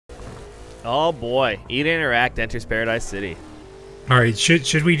Oh boy, Eat Interact enters Paradise City. All right,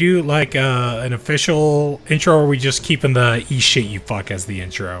 should we do like an official intro, or are we just keeping the "eat shit you fuck" as the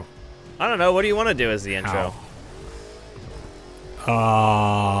intro? I don't know. What do you want to do as the intro?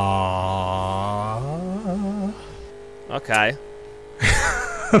 Okay.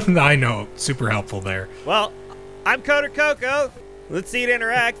 I know, super helpful there. Well, I'm CoderCoco. Let's Eat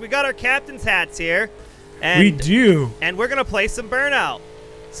Interact. We got our captain's hats here. And, we do. And we're going to play some Burnout.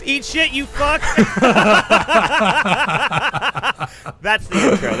 So eat shit, you fuck. That's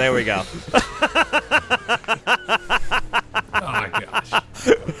the intro. There we go. Oh my gosh.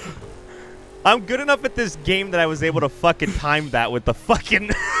 I'm good enough at this game that I was able to fucking time that with the fucking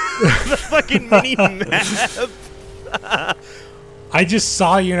the fucking mini map. I just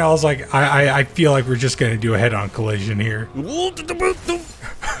saw you and I was like, I feel like we're just gonna do a head-on collision here. Oh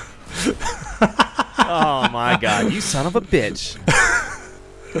my god, you son of a bitch.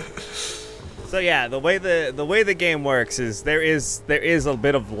 So yeah, the way the game works is there is a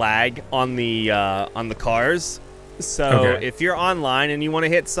bit of lag on the cars. So if you're online and you want to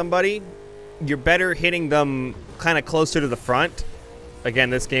hit somebody, you're better hitting them kind of closer to the front. Again,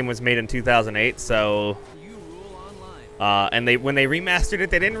 this game was made in 2008, so and when they remastered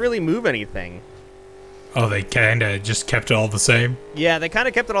it, they didn't really move anything. Oh, they kind of just kept it all the same? Yeah, they kind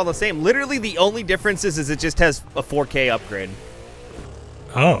of kept it all the same. Literally, the only difference is it just has a 4K upgrade.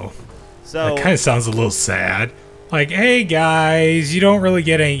 Oh. So that kind of sounds a little sad. Like, hey guys, you don't really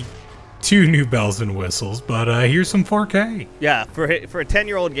get any two new bells and whistles, but here's some 4K. Yeah, for a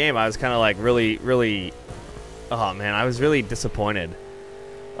 10-year-old game, I was kind of like really, oh man, I was really disappointed.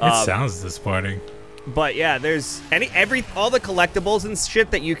 It sounds disappointing. But yeah, there's all the collectibles and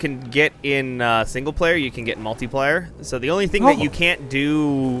shit that you can get in single player, you can get in multiplayer. So the only thing that you can't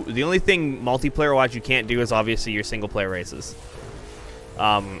do, the only thing multiplayer-wise you can't do is obviously your single player races.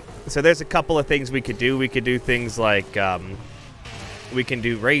 So there's a couple of things we could do. We could do things like we can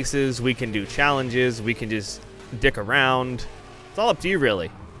do races, we can do challenges, we can just dick around. It's all up to you, really.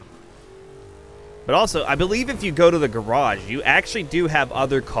 But also, I believe if you go to the garage, you actually do have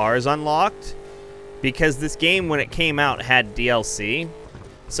other cars unlocked, because this game, when it came out, had DLC.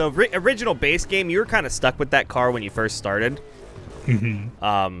 So original base game, you were kind of stuck with that car when you first started. Mm-hmm.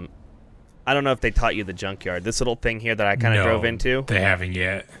 I don't know if they taught you the junkyard. This little thing here that I kind of drove into. They haven't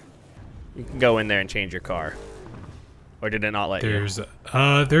yet. You can go in there and change your car. Or did it not let you?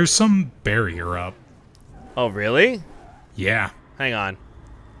 There's some barrier up. Oh, really? Yeah. Hang on.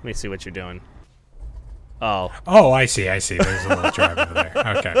 Let me see what you're doing. Oh. Oh, I see. There's a little drive over there.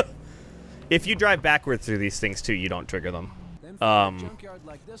 Okay. If you drive backwards through these things, too, you don't trigger them.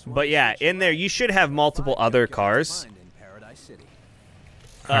 But yeah, in there, you should have multiple other cars.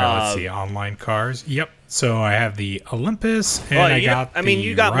 All right, let's see. Online cars. Yep. So I have the Olympus, and I got the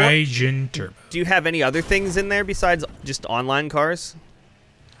Raijin Turbo. Do you have any other things in there besides just online cars?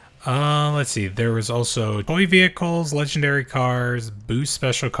 Let's see. There was also toy vehicles, legendary cars, boost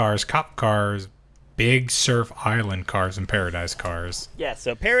special cars, cop cars, Big Surf Island cars, and Paradise cars. Yeah,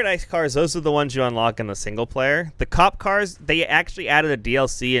 so Paradise cars, those are the ones you unlock in the single player. The cop cars, they actually added a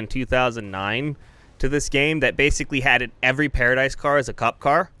DLC in 2009 to this game that basically had every Paradise car as a cop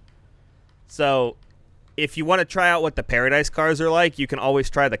car. So if you want to try out what the Paradise cars are like, you can always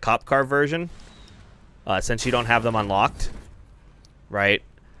try the cop car version, since you don't have them unlocked, right?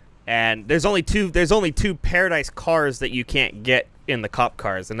 And there's only two Paradise cars that you can't get in the cop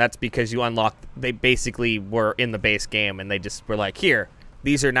cars, and that's because you unlocked. They basically were in the base game, and they just were like, here,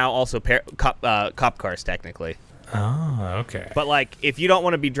 these are now also cop cars technically. Oh, okay. But like, if you don't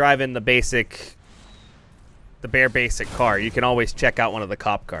want to be driving the bare basic car, you can always check out one of the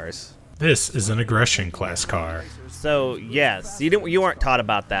cop cars. This is an aggression class car. So yes, you weren't taught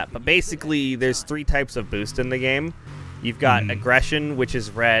about that, but basically there's 3 types of boost in the game. You've got aggression, which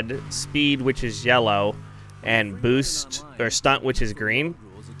is red, speed, which is yellow, and boost or stunt, which is green.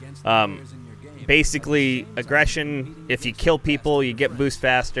 Basically, aggression, if you kill people, you get boost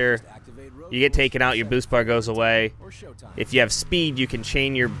faster. You get taken out, your boost bar goes away. If you have speed, you can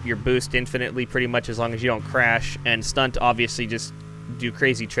chain your boost infinitely pretty much as long as you don't crash. And stunt, obviously, just do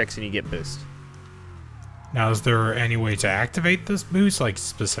crazy tricks and you get boost. Now, is there any way to activate this boost, like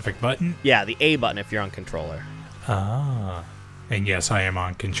specific button? Yeah, the A button if you're on controller. Ah. And yes, I am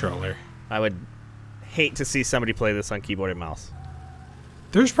on controller. I would hate to see somebody play this on keyboard and mouse.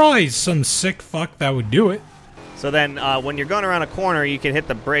 There's probably some sick fuck that would do it. So then when you're going around a corner, you can hit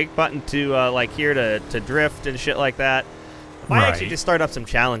the brake button to, like here, to drift and shit like that. If I actually just start up some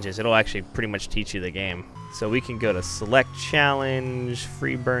challenges, it'll actually pretty much teach you the game. So we can go to Select Challenge,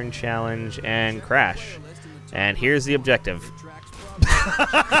 Free Burn Challenge, and Crash. And here's the objective.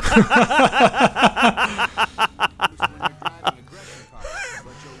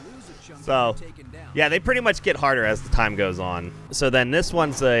 So, yeah, they pretty much get harder as the time goes on. So then this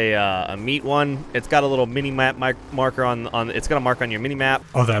one's a meat one. It's got a little mini map marker on. It's got a mark on your mini map.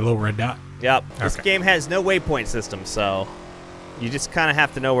 Oh, that little red dot. Yep. This game has no waypoint system, so you just kind of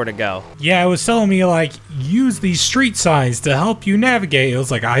have to know where to go. Yeah, it was telling me like use these street signs to help you navigate. It was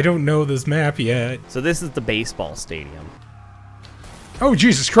like I don't know this map yet. So this is the baseball stadium. Oh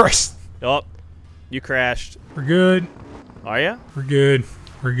Jesus Christ! Oh, you crashed. We're good. Are ya? We're good.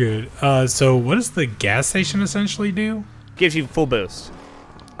 We're good. So what does the gas station essentially do? Gives you full boost.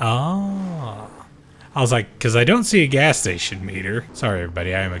 Oh. I was like, because I don't see a gas station meter. Sorry,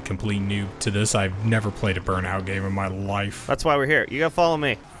 everybody. I am a complete noob to this. I've never played a Burnout game in my life. That's why we're here. You gotta follow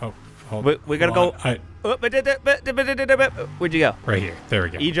me. Oh, we gotta go. Where'd you go? Right here. There we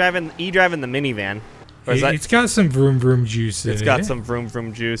go. You driving the minivan. It's got some vroom vroom juice in it. It's got some vroom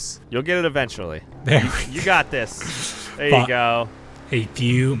vroom juice. You'll get it eventually. There you got this. There you go. A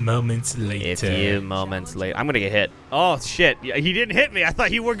few moments later. I'm gonna get hit. Oh shit! He didn't hit me. I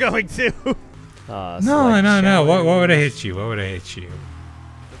thought you were going to. No. What would I hit you? What would I hit you?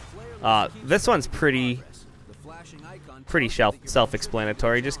 This one's pretty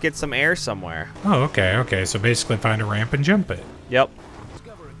self-explanatory. Just get some air somewhere. Oh, okay. So basically find a ramp and jump it. Yep.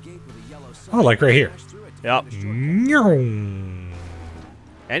 Oh, like right here. Yep. And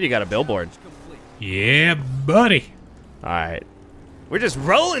you got a billboard. Yeah, buddy. All right. We're just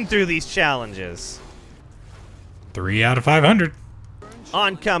rolling through these challenges. 3 out of 500.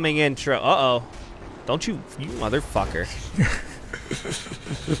 Oncoming intro. Uh-oh. Don't you motherfucker.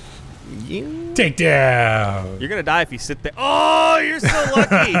 Take down. You're gonna die if you sit there. Oh, you're so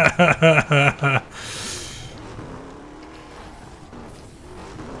lucky.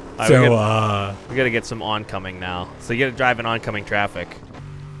 We gotta get some oncoming now. So you gotta drive in oncoming traffic.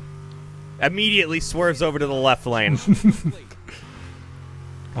 Immediately swerves over to the left lane.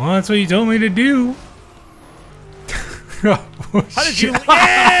 Well, that's what you told me to do. How did you?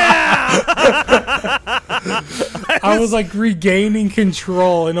 Yeah! I was like regaining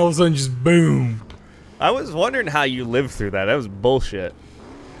control, and all of a sudden, just boom. I was wondering how you lived through that. That was bullshit.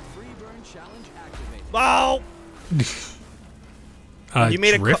 Oh! You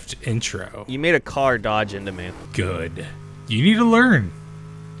made drift intro. You made a car dodge into me. Good. You need to learn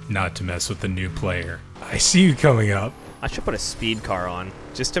not to mess with the new player. I see you coming up. I should put a speed car on,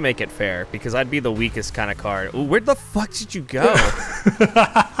 just to make it fair, because I'd be the weakest kind of car. Ooh, where the fuck did you go?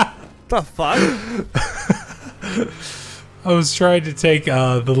 The fuck? I was trying to take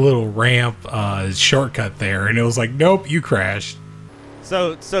the little ramp shortcut there, and it was like, nope, you crashed.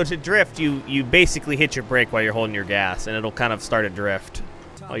 So to drift, you basically hit your brake while you're holding your gas, and it'll kind of start a drift.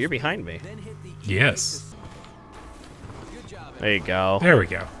 Oh, you're behind me. Yes. There you go. There we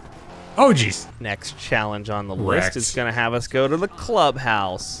go. Oh, jeez. Next challenge on the list is going to have us go to the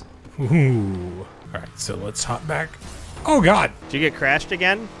clubhouse. Ooh. All right, so let's hop back. Oh, God. Did you get crashed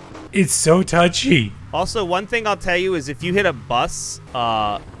again? It's so touchy. Also, one thing I'll tell you is if you hit a bus,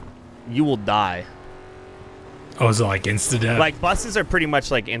 you will die. Oh, is it like insta-death? Like, buses are pretty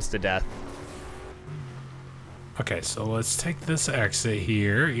much like insta-death. Okay, so let's take this exit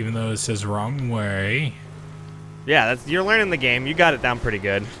here, even though it says wrong way. Yeah, you're learning the game. You got it down pretty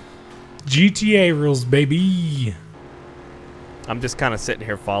good. GTA rules, baby. I'm just kind of sitting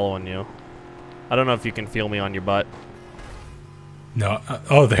here following you. I don't know if you can feel me on your butt. No.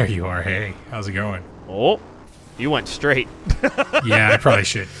 Oh, there you are. Hey, how's it going? Oh, you went straight. Yeah, I probably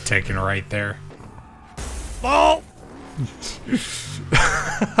should have taken a right there. Oh! You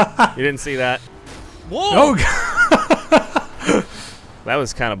didn't see that? Whoa! Oh, God. That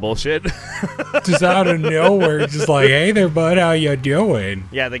was kind of bullshit. Just out of nowhere, just like, hey there, bud, how you doing?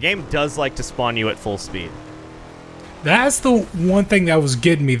 Yeah, the game does like to spawn you at full speed. That's the one thing that was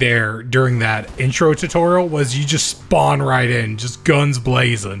getting me there during that intro tutorial, was you just spawn right in, just guns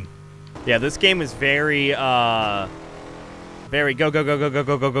blazing. Yeah, this game is very go, go, go, go, go,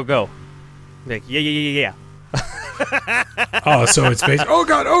 go, go, go, go. Like, yeah. Oh, so it's basically, oh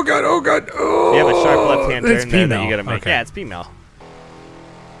God. Oh, you have a sharp left-hand turn there that you gotta make. Okay. Yeah, it's female.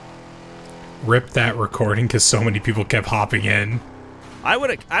 Rip that recording because so many people kept hopping in. I would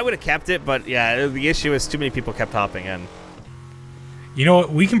have kept it, but yeah, the issue is too many people kept hopping in. You know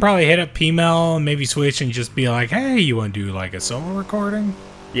what? We can probably hit up P-Mel and maybe switch and just be like, hey, you want to do like a solo recording?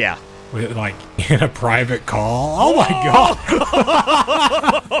 Yeah. With like in a private call? Oh my God.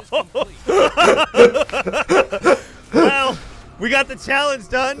 Well, we got the challenge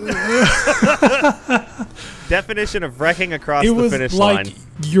done. Definition of wrecking across the finish line. It was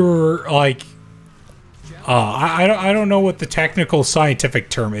like you're like I don't know what the technical scientific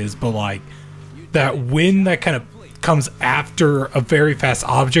term is, but like that wind that kind of comes after a very fast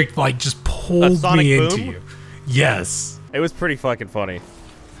object, like just pulled me into you. Yes. It was pretty fucking funny.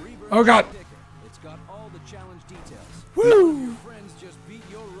 Oh god. It's got all the challenge details. Woo! Your friends just beat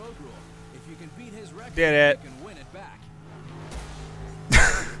your road rule. If you can beat his record, Did it. you can win it back.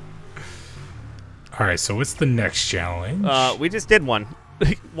 All right, so what's the next challenge? We just did one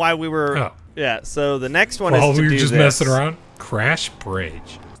while we were. Oh. Yeah. So the next one While is to we were do just this. messing around. Crash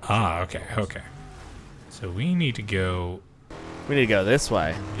bridge. Ah, okay, okay. So we need to go We need to go this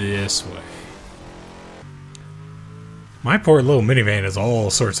way. this way. My poor little minivan is all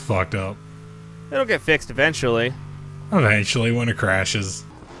sorts of fucked up. It'll get fixed eventually. Eventually, when it crashes.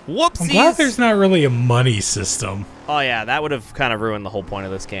 Whoopsies! I'm glad there's not really a money system. Oh yeah, that would have kind of ruined the whole point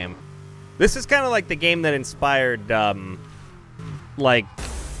of this game. This is kind of like the game that inspired, like,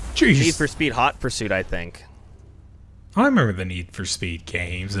 Jeez. Need for Speed Hot Pursuit, I think. I remember the Need for Speed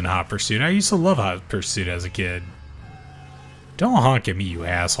games and Hot Pursuit. I used to love Hot Pursuit as a kid. Don't honk at me, you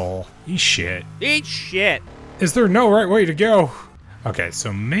asshole. Eat shit. Eat shit! Is there no right way to go? Okay,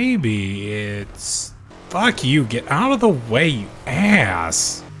 so maybe it's... Fuck you, get out of the way, you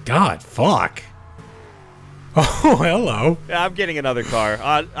ass. God, fuck. Oh, hello. Yeah, I'm getting another car.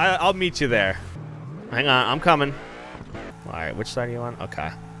 I'll meet you there. Hang on, I'm coming. Alright, which side are you on? Okay.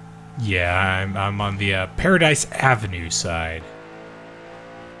 Yeah, I'm on the Paradise Avenue side.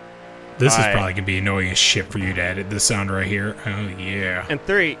 This is Alright. probably going to be annoying as shit for you to edit this sound right here. Oh, yeah. In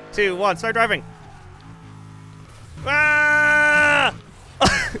 3, 2, 1, start driving. Ah!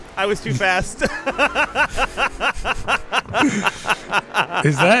 I was too fast. Is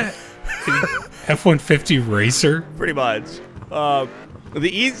that F-150 Racer? Pretty much. The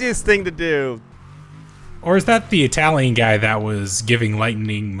easiest thing to do. Or is that the Italian guy that was giving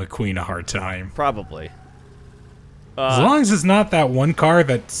Lightning McQueen a hard time? Probably. As long as it's not that one car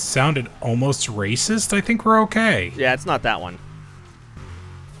that sounded almost racist, I think we're okay. Yeah, it's not that one.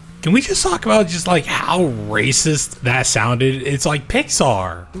 Can we just talk about just like how racist that sounded? It's like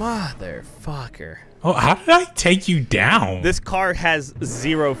Pixar. Motherfucker. Oh, how did I take you down? This car has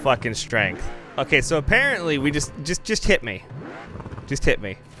 0 fucking strength. Okay, so apparently we just hit me. Just hit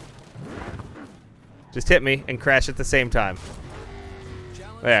me. Just hit me and crash at the same time.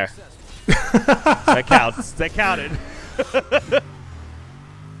 There. That counts. That counted.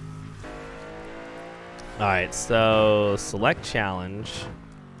 Alright, so select challenge.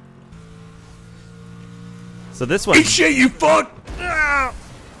 So this one. Eat shit, you fuck! Ah!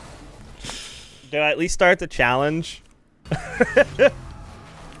 Did I at least start the challenge?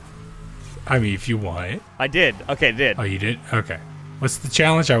 I mean, if you want it. I did. Okay, I did. Oh, you did? Okay. What's the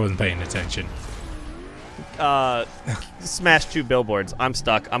challenge? I wasn't paying attention. Smash 2 billboards. I'm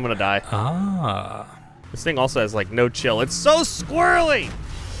stuck. I'm gonna die. Ah. This thing also has like no chill. It's so squirrely.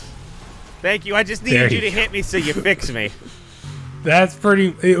 Thank you. I just There needed you you to hit me so you fix me. That's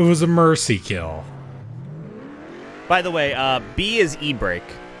pretty... It was a mercy kill. By the way, B is e-brake.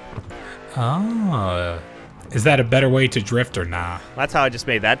 Ah. Is that a better way to drift or nah? That's how I just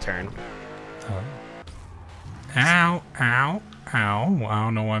made that turn. Ow, ow, ow. I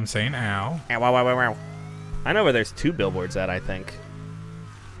don't know why I'm saying ow. Ow, wow, wow, wow, wow. I know where there's 2 billboards at, I think.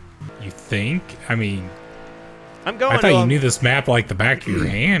 You think? I mean, I'm going I thought to you knew this map like the back of your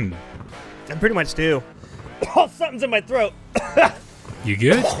hand. I pretty much do. Oh, something's in my throat. You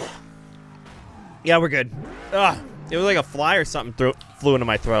good? Yeah, we're good. Ugh, it was like a fly or something flew into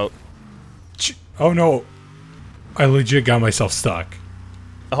my throat. Oh no. I legit got myself stuck.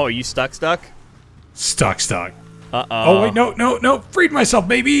 Oh, are you stuck? Stuck. Uh-oh. Oh wait, no. Freed myself,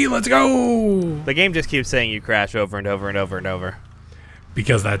 baby. Let's go. The game just keeps saying you crash over and over and over and over.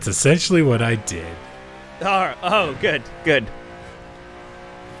 Because that's essentially what I did. Oh, good.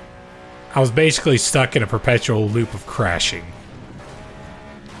 I was basically stuck in a perpetual loop of crashing.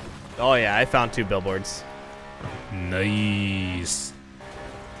 Oh yeah, I found 2 billboards. Nice.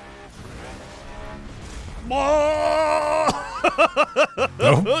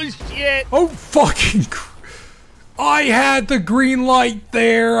 Oh shit! Oh fucking! I had the green light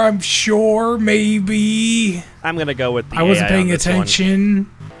there. I'm sure, maybe. I'm gonna go with the I wasn't AI on paying this one. attention.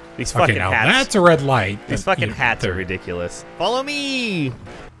 These fucking Okay, now hats. that's a red light. These fucking You know, hats are they're- ridiculous. Follow me.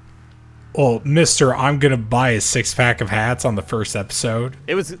 Well, mister, I'm gonna buy a 6-pack of hats on the first episode.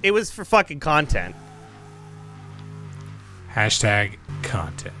 It was for fucking content. Hashtag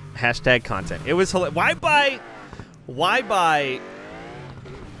content. Hashtag content. It was why buy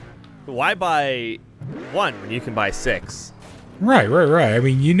one when you can buy 6? Right. I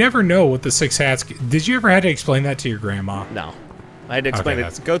mean, you never know what the 6 hats... Did you ever have to explain that to your grandma? No. I had to explain Okay, it.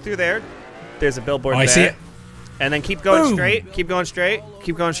 that's- Go through there, There's a billboard Oh, there. I see it. And then keep going Boom. straight. Keep going straight.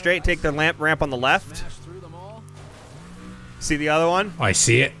 Keep going straight. Take the ramp on the left. See the other one? Oh, I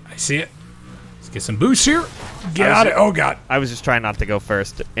see it. I see it. Let's get some boost here. Got it. Oh, God. I was just trying not to go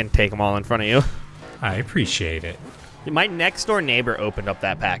first and take them all in front of you. I appreciate it. My next door neighbor opened up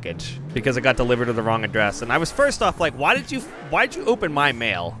that package because it got delivered to the wrong address, and I was first off like, why'd you open my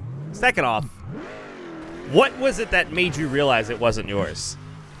mail? Second off, what was it that made you realize it wasn't yours?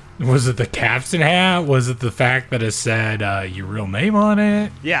 Was it the captain hat? Was it the fact that it said your real name on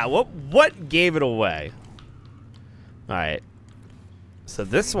it? Yeah, what gave it away? All right. So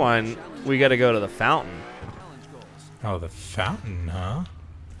this one, we got to go to the fountain. Oh, the fountain, huh?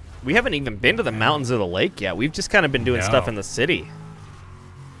 We haven't even been to the mountains of the lake yet. We've just kind of been doing stuff in the city.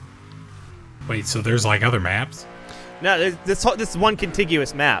 Wait, so there's like other maps? No, there's this one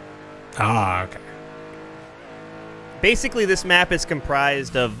contiguous map. Ah, okay. Basically, this map is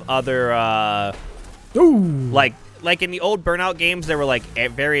comprised of other, Ooh. like in the old Burnout games, there were like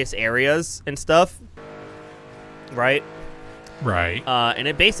various areas and stuff, right? Right. And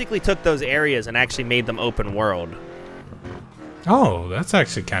it basically took those areas and actually made them open world. Oh, that's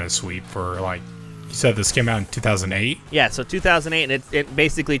actually kind of sweet for, like, you said this came out in 2008? Yeah, so 2008, and it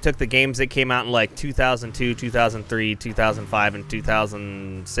basically took the games that came out in, like, 2002, 2003, 2005, and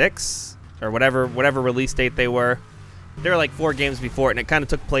 2006, or whatever release date they were. There were, like, 4 games before it, and it kind of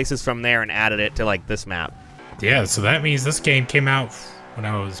took places from there and added it to, like, this map. Yeah, so that means this game came out when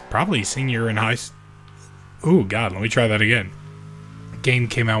I was probably senior in high school. Ooh, God, let me try that again. The game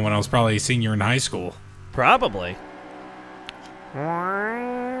came out when I was probably a senior in high school. Probably. I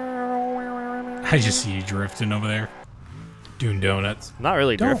just see you drifting over there. Doing donuts. Not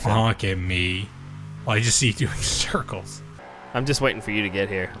really Don't drifting. honk at me. Well, I just see you doing circles. I'm just waiting for you to get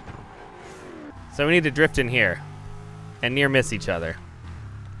here. So we need to drift in here and near miss each other.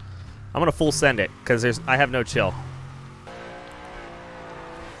 I'm gonna full send it because I have no chill.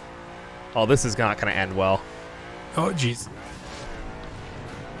 Oh, this is not gonna end well. Oh, jeez.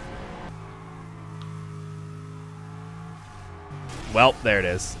 Well, there it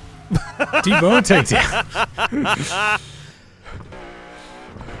is. T-Bone takes you. How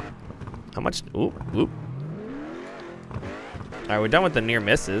much? Oop, oop. All right, we're done with the near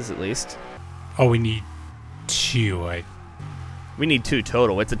misses, at least. Oh, we need 2. We need 2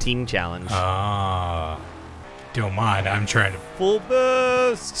 total. It's a team challenge. Don't mind. I'm trying to. Full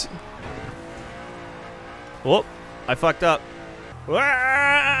boost. Whoop! I fucked up.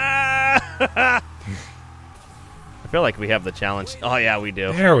 I feel like we have the challenge. Oh yeah, we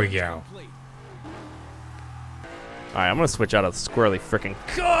do. There we go. All right, I'm gonna switch out of the squirrely freaking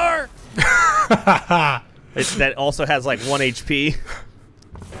car. That also has like 1 HP.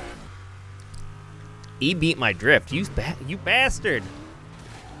 E beat my drift. You bastard.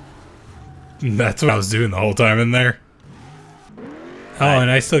 That's what I was doing the whole time in there. Oh, and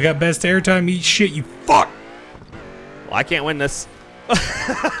I still got best airtime. Eat shit, you fuck. Well, I can't win this.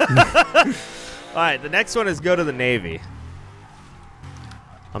 All right, the next one is go to the Navy.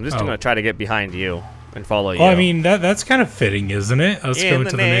 I'm just gonna try to get behind you and follow you. Well, I mean, that's kind of fitting, isn't it? Us going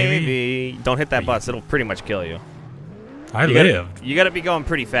to the Navy. Don't hit that bus. It'll pretty much kill you. I lived. You gotta be going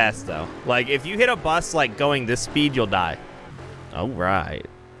pretty fast, though. Like, if you hit a bus, like, going this speed, you'll die. All right.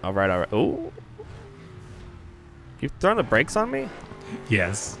 All right, all right. Ooh. You've thrown the brakes on me?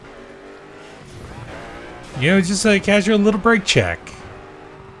 Yes. You know, just a casual little brake check.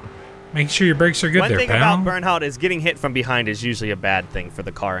 Make sure your brakes are good. One there, thing pal. about Burnout is getting hit from behind is usually a bad thing for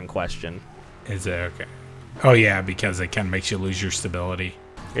the car in question. Is it okay? Oh yeah, because it kind of makes you lose your stability.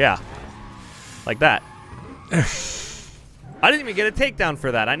 Yeah. Like that. I didn't even get a takedown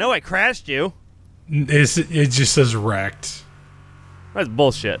for that. I know I crashed you. It just says wrecked. That's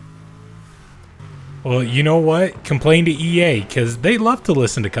bullshit. Well, you know what? Complain to EA, because they love to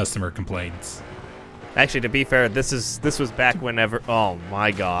listen to customer complaints. Actually, to be fair, this was back whenever. Oh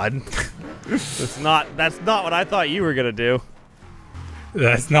my God. That's not what I thought you were gonna do.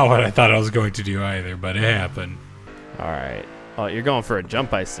 That's not what I thought I was going to do either, but it happened. All right. Oh, you're going for a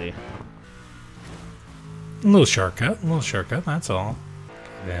jump, I see. A little shortcut, that's all.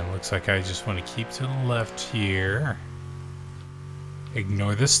 Then it looks like I just want to keep to the left here.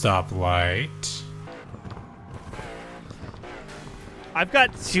 Ignore the stoplight. I've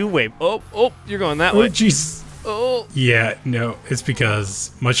got 2 way. Oh, you're going that Oh, way. jeez. Oh. Yeah, no, it's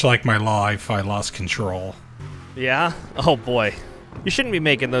because, much like my life, I lost control. Yeah? Oh, boy. You shouldn't be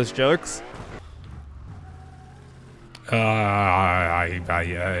making those jokes. Beep.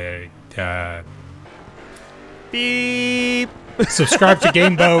 Beep. Subscribe to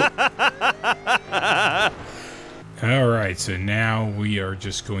Gameboat. All right, so now we are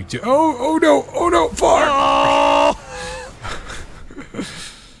just going to. Oh no, fuck! Oh!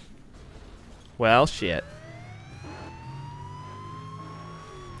 Well, shit.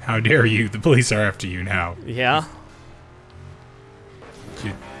 How dare you? The police are after you now. Yeah.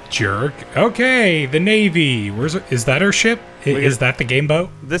 You jerk. Okay, the Navy. Is that our ship? Is that the game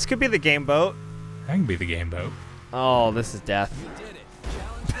boat? This could be the game boat. That can be the game boat. Oh, this is death.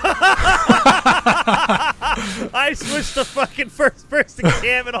 I switched to fucking first person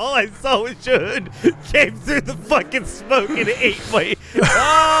cam and all I saw was Jude came through the fucking smoke and it ate my.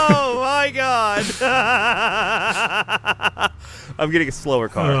 Oh my god. I'm getting a slower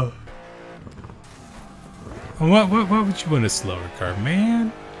car. What would you want a slower car,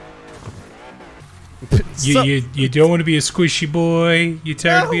 man? You don't want to be a squishy boy. You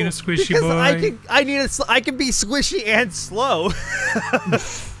tired of being a squishy boy? I can be squishy and slow.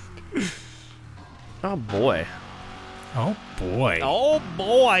 Oh boy. Oh boy. Oh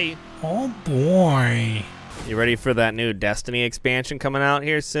boy. Oh boy. You ready for that new Destiny expansion coming out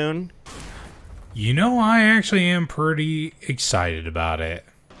here soon? You know, I actually am pretty excited about it.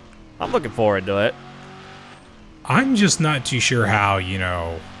 I'm looking forward to it. I'm just not too sure how, you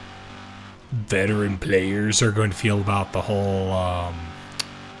know, veteran players are going to feel about the whole,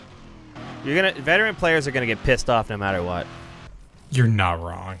 Veteran players are gonna get pissed off no matter what. You're not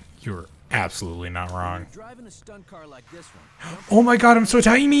wrong. You're absolutely not wrong. Driving a stunt car like this one. Oh my god, I'm so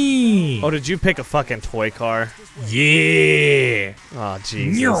tiny! Oh, did you pick a fucking toy car? Yeah! Oh,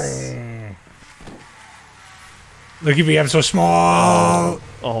 Jesus. Look at me, I'm so small!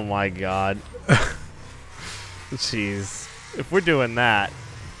 Oh my god. Jeez. If we're doing that...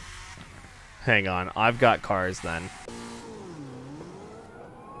 Hang on, I've got cars then.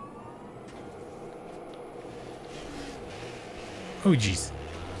 Oh, jeez.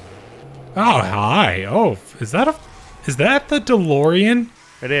 Oh, hi. Oh, is that the DeLorean?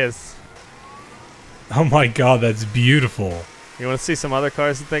 It is. Oh my god, that's beautiful. You want to see some other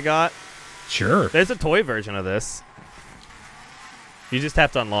cars that they got? Sure. There's a toy version of this. You just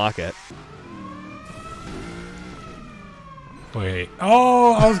have to unlock it. Wait.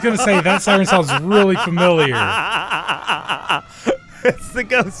 Oh, I was going to say, that siren sounds really familiar. It's the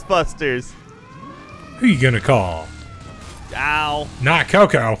Ghostbusters. Who you going to call? Ow. Not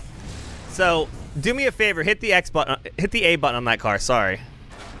Coco. So, do me a favor, hit the X button, hit the A button on that car, sorry.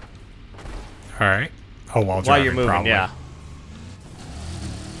 Alright. Oh, while driving, you're moving, probably. yeah.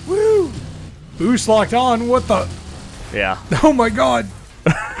 Woo! Boost locked on, what the? Yeah. Oh my god.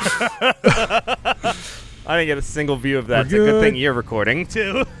 I didn't get a single view of that. We're It's a good good. thing you're recording,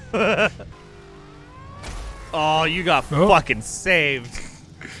 too. Oh, you got fucking saved.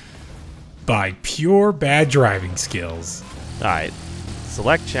 By pure bad driving skills. Alright.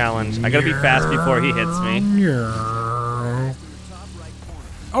 Select challenge. I gotta be fast before he hits me.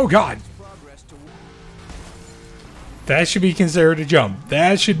 Oh god. That should be considered a jump.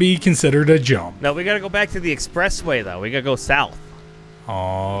 That should be considered a jump. No, we gotta go back to the expressway, though. We gotta go south.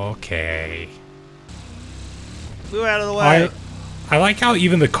 Okay. Move out of the way. I like how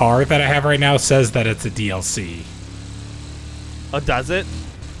even the car that I have right now says that it's a DLC. Oh, does it?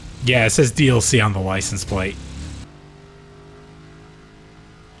 Yeah, it says DLC on the license plate.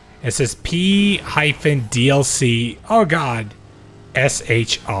 It says P-DLC. Oh god.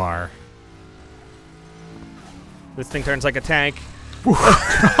 SHR. This thing turns like a tank.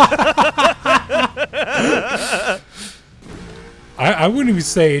 I wouldn't even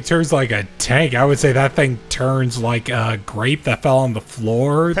say it turns like a tank. I would say that thing turns like a grape that fell on the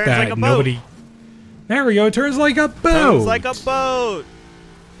floor. Turns that like a nobody. boat. There we go. It turns like a boat. Turns like a boat.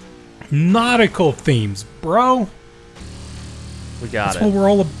 Nautical themes, bro. We got That's what we're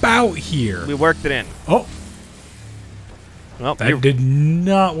all about here. We worked it in. Oh, Well, that did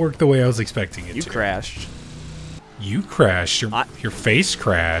not work the way I was expecting it you to. crashed. You crashed. Your face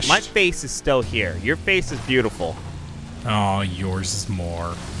crashed. My face is still here. Your face is beautiful. Oh, yours is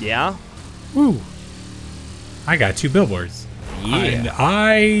more. Yeah? Woo. I got 2 billboards. Yeah. And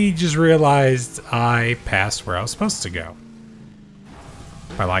I just realized I passed where I was supposed to go.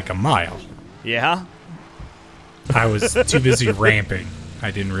 By like a mile. Yeah? I was too busy ramping. I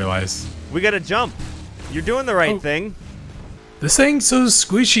didn't realize. We gotta jump. You're doing the right thing. This thing's so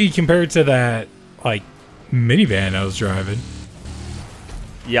squishy compared to that, like, minivan I was driving.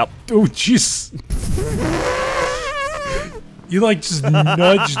 Yep. Oh, jeez. You, like, just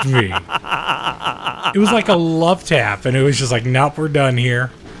nudged me. It was like a love tap, and it was just like, nope, we're done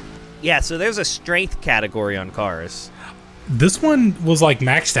here. Yeah, so there's a strength category on cars. This one was, like,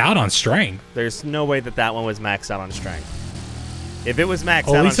 maxed out on strength. There's no way that that one was maxed out on strength. If it was maxed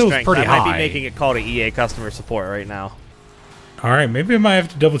Oh, at out on least it was strength, pretty I might high. be making a call to EA customer support right now. All right, maybe I might have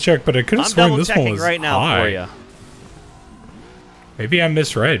to double check, but I could have I'm sworn double this one checking was right now high. for you. Maybe I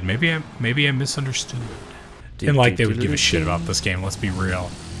misread. Maybe I misunderstood. And like they would give a shit about this game. Let's be real.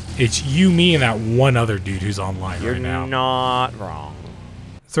 It's you, me, and that one other dude who's online You're right now. not wrong.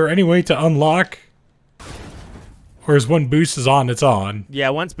 Is there any way to unlock? Or is when boost is on, it's on? Yeah,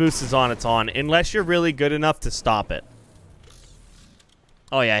 once boost is on, it's on. Unless you're really good enough to stop it.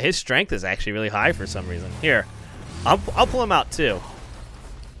 Oh yeah, his strength is actually really high for some reason. Here, I'll pull him out too.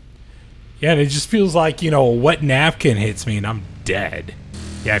 Yeah, and it just feels like, you know, a wet napkin hits me and I'm dead.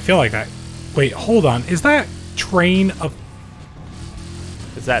 Yeah, I feel like that. Wait, hold on. Is that train of...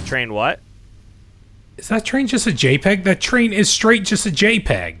 Is that train what? Is that train just a JPEG? That train is straight just a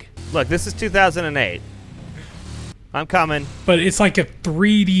JPEG. Look, this is 2008. I'm coming. But it's like a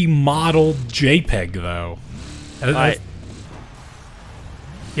 3D modeled JPEG, though.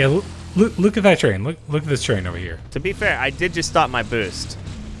 Yeah, look at that train. Look at this train over here. To be fair, I did just stop my boost.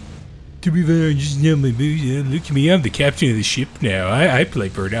 To be fair, I just know my boost. Look at me, I'm the captain of the ship now. I play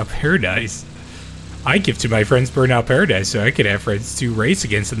Burnout Paradise. I give to my friends Burnout Paradise so I could have friends to race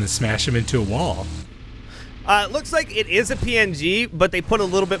against and then smash them into a wall. It looks like it is a PNG, but they put a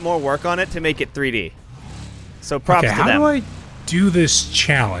little bit more work on it to make it 3D. So props to them. How do I do this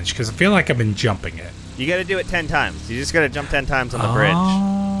challenge? Because I feel like I've been jumping it. You got to do it 10 times. You just got to jump 10 times on the bridge.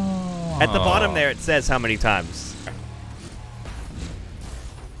 At the bottom there, it says how many times.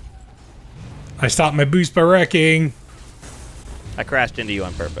 I stopped my boost by wrecking. I crashed into you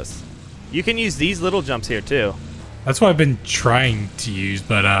on purpose. You can use these little jumps here too. That's what I've been trying to use,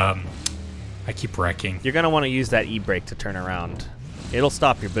 but I keep wrecking. You're going to want to use that E-brake to turn around. It'll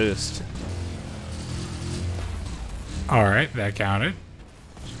stop your boost. All right, that counted.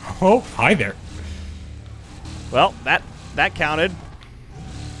 Oh, hi there. Well, that counted.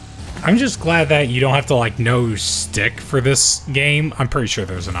 I'm just glad that you don't have to like no stick for this game. I'm pretty sure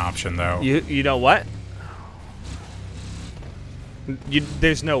there's an option though. You know what?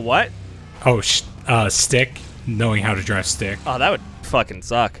 There's no what? Oh, stick. Knowing how to drive stick. Oh, that would fucking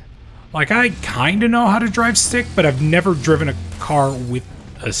suck. Like I kind of know how to drive stick, but I've never driven a car with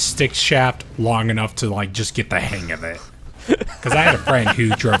a stick shaft long enough to like just get the hang of it. Because I had a friend who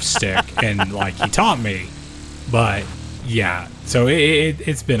drove stick and like he taught me, but yeah. So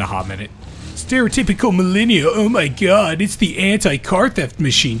it's been a hot minute. Stereotypical millennial. Oh my god, it's the anti-car theft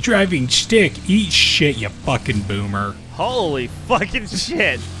machine driving stick. Eat shit, you fucking boomer. Holy fucking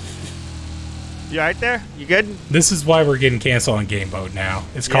shit. You alright there? You good? This is why we're getting canceled on Gameboat now.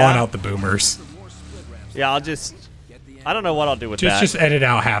 It's calling out the boomers. Yeah, I don't know what I'll do with that. Just edit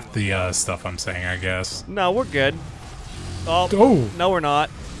out half the stuff I'm saying, I guess. No, we're good. Oh. No, we're not.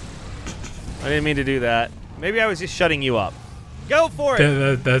 I didn't mean to do that. Maybe I was just shutting you up. Go for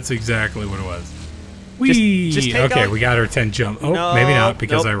it! That's exactly what it was. Okay, we got our 10 jump. Oh, no, maybe not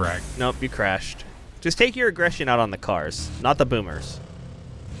because nope. I wrecked. Nope, you crashed. Just take your aggression out on the cars, not the boomers.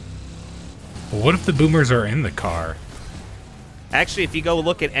 Well, what if the boomers are in the car? Actually, if you go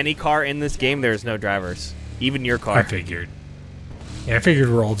look at any car in this game, there's no drivers. Even your car. I figured. Yeah, I figured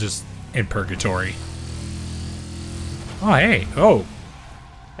we're all just in purgatory. Oh, hey. Oh.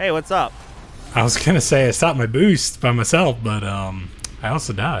 Hey, what's up? I was going to say I stopped my boost by myself, but I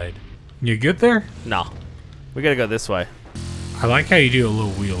also died. You good there? No. We gotta go this way. I like how you do a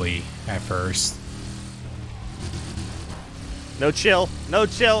little wheelie at first. No chill. No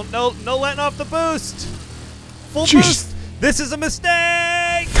chill. No letting off the boost. Full Jeez. boost. This is a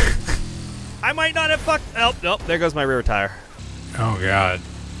mistake. I might not have fucked. Oh, nope. There goes my rear tire. Oh, God.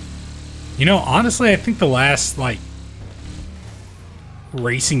 You know, honestly, I think the last, like,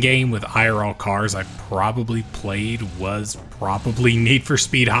 racing game with IRL cars I probably played was probably Need for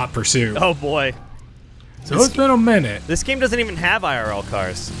Speed Hot Pursuit. Oh, boy. So it's been a minute. This game doesn't even have IRL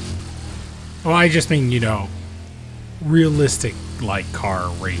cars. Well, I just mean, you know, realistic, like, car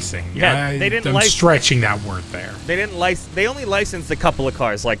racing. Yeah, they didn't I'm stretching that word there. They didn't They only licensed a couple of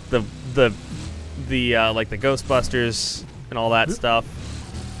cars, like the Ghostbusters and all that stuff.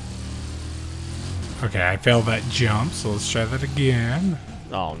 Okay, I failed that jump, so let's try that again.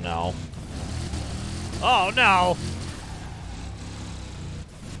 Oh no. Oh no.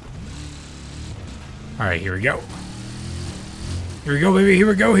 All right, here we go. Here we go, baby. Here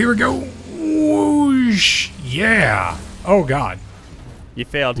we go. Here we go. Whoosh! Yeah. Oh God. You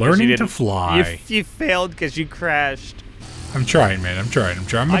failed. Learning to fly. You failed because you crashed. I'm trying, man. I'm trying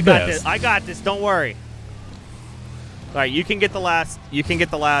my best. I got this. Don't worry. All right, you can get the last.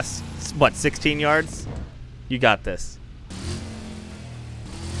 What? 16 yards. You got this.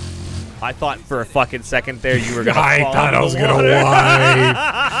 I thought for a fucking second there you were gonna. I fall thought I into was the gonna water.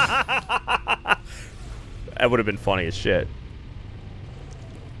 wipe. That would have been funny as shit.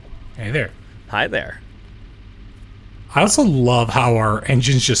 Hey there. Hi there. I also love how our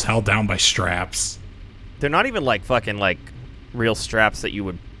engine's just held down by straps. They're not even like fucking like real straps that you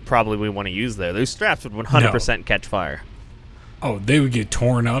would probably want to use there. Those straps would 100% catch fire. Oh, they would get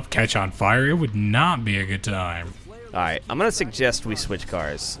torn up, catch on fire. It would not be a good time. All right, I'm gonna suggest we switch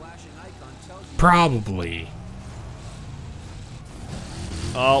cars. Probably.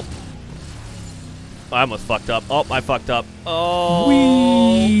 Oh, I almost fucked up. Oh, I fucked up. Oh.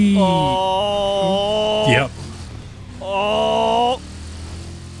 Whee! Oh. Yep. Oh.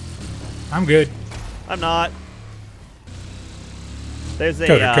 I'm good. I'm not. There's a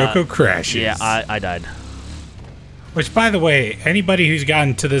CoderCoco crashes. Yeah, I died. Which, by the way, anybody who's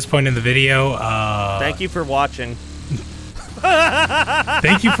gotten to this point in the video, Thank you for watching.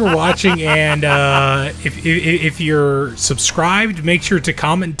 thank you for watching, and if you're subscribed, make sure to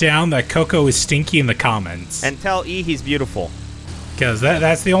comment down that Coco is stinky in the comments. And tell E he's beautiful. Because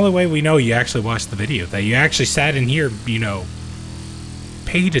that's the only way we know you actually watched the video, that you actually sat in here, you know,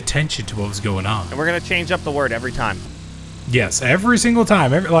 paid attention to what was going on. And we're gonna change up the word every time. Yes, every single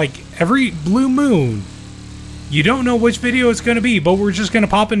time, every blue moon. You don't know which video it's going to be, but we're just going to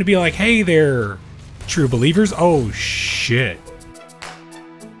pop in to be like, hey there, true believers. Oh, shit.